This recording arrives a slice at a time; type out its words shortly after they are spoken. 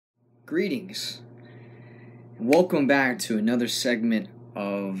Greetings. Welcome back to another segment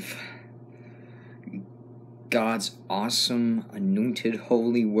of God's awesome, anointed,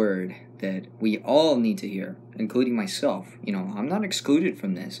 holy word that we all need to hear, including myself. I'm not excluded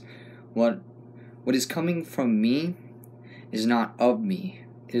from this. What is coming from me is not of me,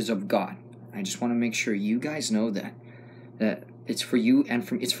 it is of God. I just want to make sure you guys know that it's for you and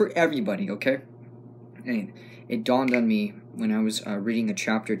it's for everybody, okay? And it dawned on me when I was reading a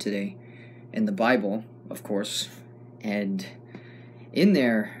chapter today in the Bible, of course, and in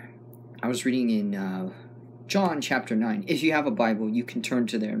there, I was reading in John chapter 9. If you have a Bible, you can turn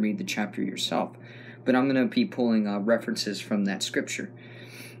to there and read the chapter yourself, but I'm going to be pulling references from that scripture.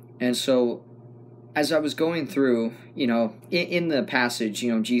 And so, as I was going through, in the passage,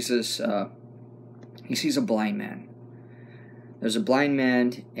 Jesus, he sees a blind man. There's a blind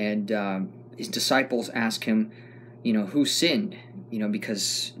man, and his disciples ask him, who sinned?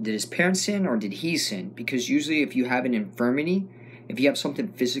 Because did his parents sin or did he sin? Because usually if you have an infirmity, if you have something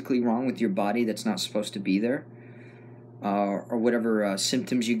physically wrong with your body that's not supposed to be there, or whatever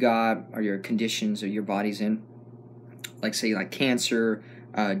symptoms you got or your conditions or your body's in, like cancer,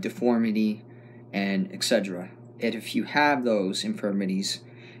 deformity, and etc. And if you have those infirmities,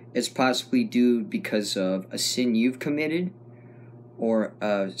 it's possibly due because of a sin you've committed or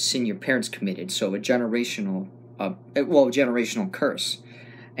a sin your parents committed, so a generational curse.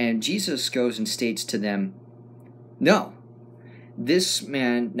 And Jesus goes and states to them, no, this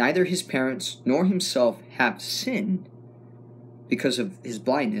man, neither his parents nor himself have sinned because of his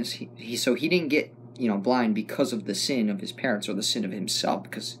blindness. So he didn't get blind because of the sin of his parents or the sin of himself,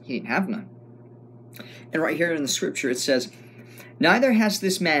 because he didn't have none. And right here in the scripture it says, neither has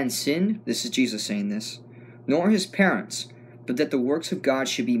this man sinned, this is Jesus saying this, nor his parents, but that the works of God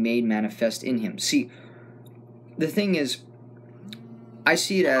should be made manifest in him. See, the thing is, I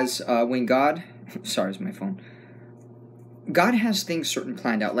see it as when God, sorry, it's my phone. God has things certain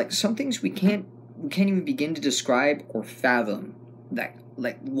planned out. Like some things we can't even begin to describe or fathom that,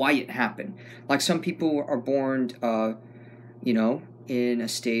 like why it happened. Like some people are born, in a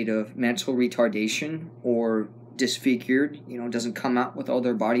state of mental retardation or disfigured. Doesn't come out with all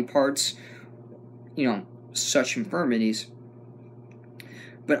their body parts. Such infirmities.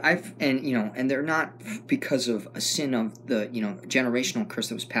 But and they're not because of a sin of the, generational curse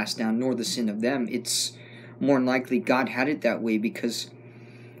that was passed down, nor the sin of them. It's more than likely God had it that way because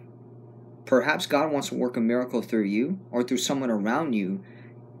perhaps God wants to work a miracle through you or through someone around you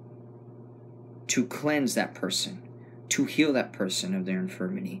to cleanse that person, to heal that person of their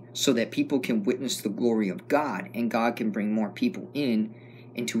infirmity, so that people can witness the glory of God and God can bring more people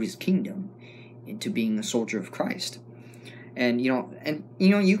into his kingdom, into being a soldier of Christ. And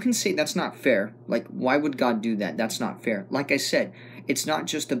you can say that's not fair. Like, why would God do that? That's not fair. Like I said, it's not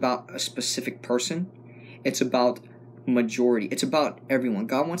just about a specific person. It's about majority. It's about everyone.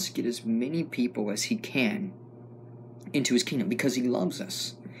 God wants to get as many people as he can into his kingdom because he loves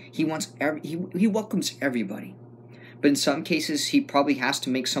us. He wants he welcomes everybody. But in some cases, he probably has to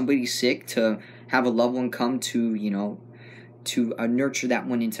make somebody sick to have a loved one come to, to nurture that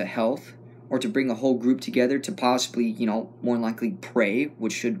one into health, or to bring a whole group together to possibly, more likely pray,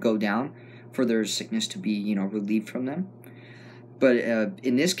 which should go down for their sickness to be, relieved from them. But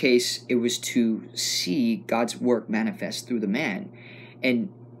in this case, it was to see God's work manifest through the man. And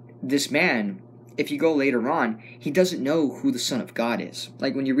this man, if you go later on, he doesn't know who the Son of God is.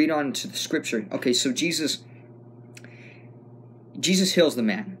 Like when you read on to the scripture, okay, so Jesus heals the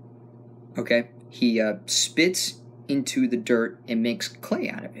man, okay? He spits into the dirt and makes clay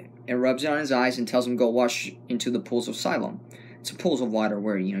out of it and rubs it on his eyes and tells him go wash into the pools of Siloam. It's pools of water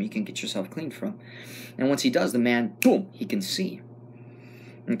where you can get yourself clean from. And once he does, the man, boom, he can see.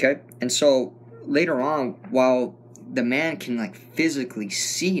 Okay? And so later on, while the man can physically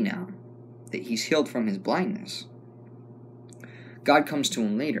see now that he's healed from his blindness, God comes to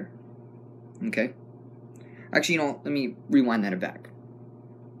him later. Okay? Actually, let me rewind that back.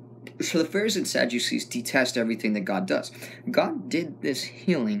 So the Pharisees and Sadducees detest everything that God does. God did this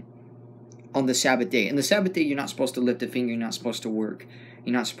healing on the Sabbath day. And the Sabbath day, you're not supposed to lift a finger. You're not supposed to work.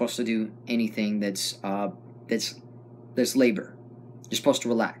 You're not supposed to do anything that's labor. You're supposed to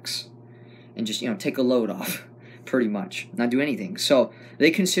relax and just take a load off, pretty much, not do anything. So they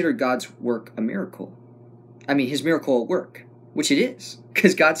consider God's work a miracle. I mean, his miracle at work, which it is,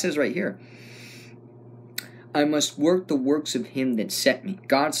 because God says right here, I must work the works of him that sent me.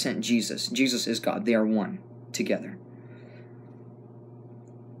 God sent Jesus. Jesus is God. They are one together.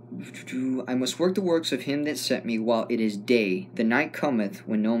 I must work the works of him that sent me while it is day. The night cometh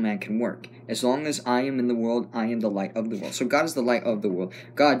when no man can work. As long as I am in the world, I am the light of the world. So God is the light of the world.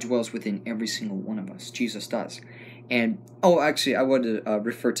 God dwells within every single one of us. Jesus does. And, actually, I want to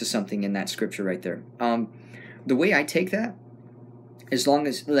refer to something in that scripture right there. The way I take that, as long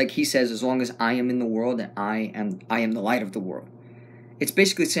as, like he says, as long as I am in the world and I am the light of the world. It's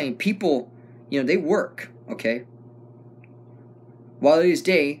basically saying people, they work, okay? While it is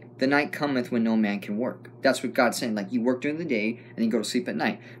day, the night cometh when no man can work. That's what God's saying. Like, you work during the day and you go to sleep at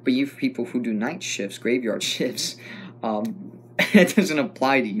night. But you people who do night shifts, graveyard shifts, it doesn't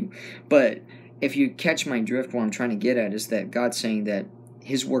apply to you. But if you catch my drift, what I'm trying to get at is that God's saying that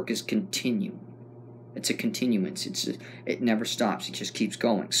his work is continue. It's a continuance. It never stops. It just keeps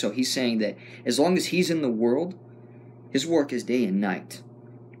going. So he's saying that as long as he's in the world, his work is day and night.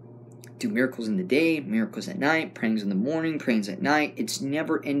 Do miracles in the day, miracles at night, prayings in the morning, prayings at night. It's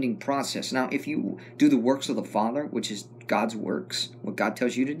never-ending process. Now, if you do the works of the Father, which is God's works, what God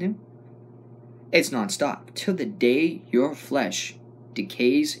tells you to do, it's nonstop. Till the day your flesh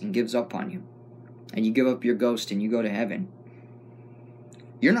decays and gives up on you, and you give up your ghost and you go to heaven,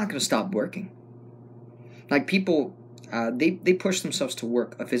 you're not going to stop working. Like people, they push themselves to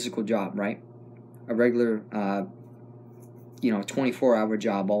work a physical job, right? A regular 24-hour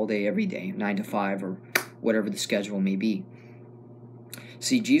job all day, every day, 9 to 5 or whatever the schedule may be.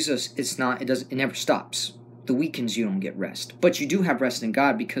 See, Jesus, it never stops. The weekends you don't get rest. But you do have rest in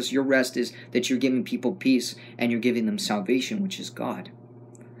God, because your rest is that you're giving people peace and you're giving them salvation, which is God.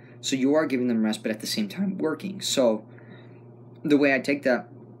 So you are giving them rest, but at the same time working. So the way I take that,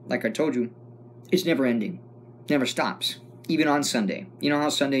 like I told you, it's never ending. Never stops. Even on Sunday. You know how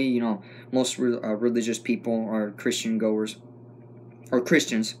Sunday, most religious people are Christian goers, or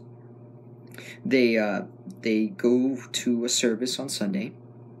Christians, they go to a service on Sunday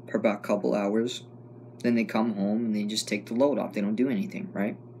for about a couple hours, then they come home and they just take the load off. They don't do anything,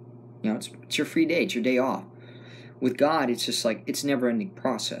 right? It's your free day. It's your day off. With God, it's just like, it's a never-ending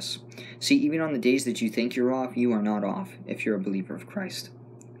process. See, even on the days that you think you're off, you are not off if you're a believer of Christ.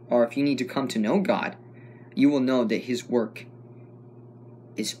 Or if you need to come to know God, you will know that his work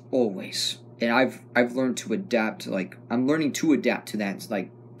is always. And I've learned to adapt. I'm learning to adapt to that. It's like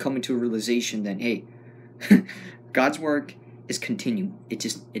coming to a realization that, hey, God's work is continual.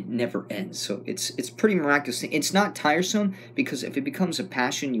 It never ends. So it's pretty miraculous. It's not tiresome, because if it becomes a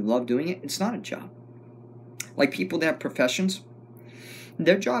passion, you love doing it, it's not a job. Like people that have professions,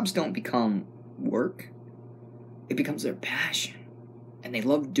 their jobs don't become work. It becomes their passion. And they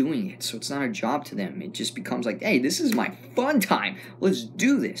love doing it, so it's not a job to them. It just becomes like, hey, this is my fun time. Let's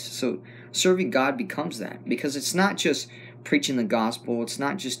do this. So serving God becomes that, because it's not just preaching the gospel. It's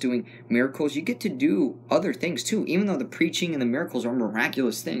not just doing miracles. You get to do other things too. Even though the preaching and the miracles are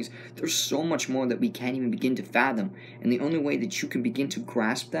miraculous things, there's so much more that we can't even begin to fathom. And the only way that you can begin to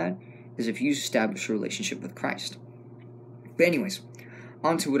grasp that is if you establish a relationship with Christ. But anyways,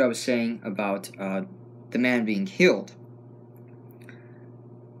 on to what I was saying about the man being healed.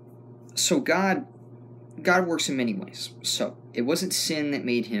 So God works in many ways. So it wasn't sin that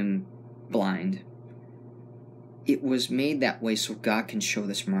made him blind. It was made that way so God can show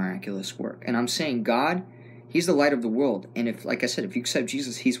this miraculous work. And I'm saying God, he's the light of the world. And if, like I said, if you accept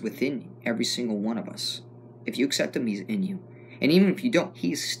Jesus, he's within every single one of us. If you accept him, he's in you. And even if you don't,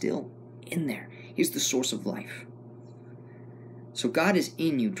 he's still in there. He's the source of life. So God is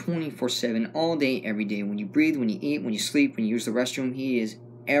in you 24/7, all day, every day. When you breathe, when you eat, when you sleep, when you use the restroom, he is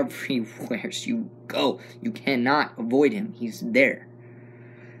everywhere you go. You cannot avoid him. He's there.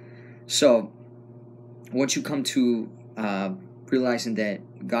 So once you come to realizing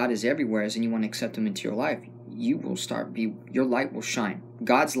that God is everywhere and you want to accept him into your life, you will your light will shine.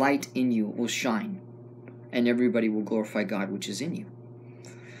 God's light in you will shine, and everybody will glorify God, which is in you.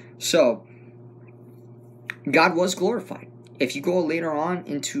 So God was glorified. If you go later on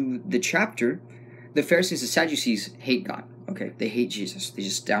into the chapter, the Pharisees and Sadducees hate God. Okay, they hate Jesus. They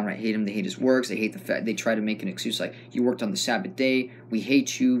just downright hate him. They hate his works. They hate the fact they try to make an excuse like, you worked on the Sabbath day. We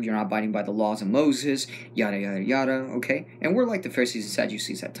hate you. You're not abiding by the laws of Moses. Yada, yada, yada. Okay? And we're like the Pharisees and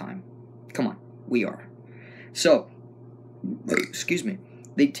Sadducees at that time. Come on. We are. So, excuse me.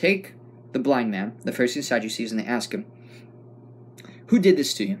 They take the blind man, the Pharisees and Sadducees, and they ask him, who did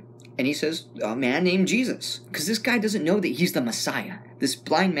this to you? And he says, a man named Jesus. Because this guy doesn't know that he's the Messiah. This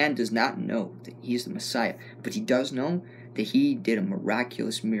blind man does not know that he's the Messiah. But he does know that he did a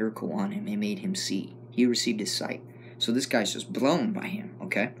miraculous miracle on him and made him see. He received his sight. So this guy's just blown by him,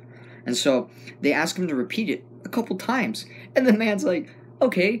 okay? And so they ask him to repeat it a couple times. And the man's like,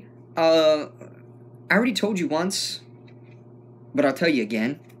 okay, I already told you once, but I'll tell you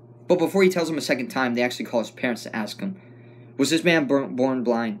again. But before he tells him a second time, they actually call his parents to ask him, was this man born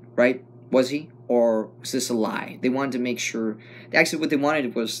blind, right? Was he? Or was this a lie? They wanted to make sure. Actually, what they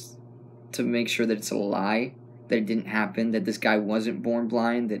wanted was to make sure that it's a lie, that it didn't happen, that this guy wasn't born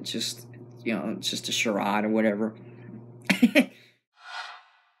blind, that just, it's just a charade or whatever.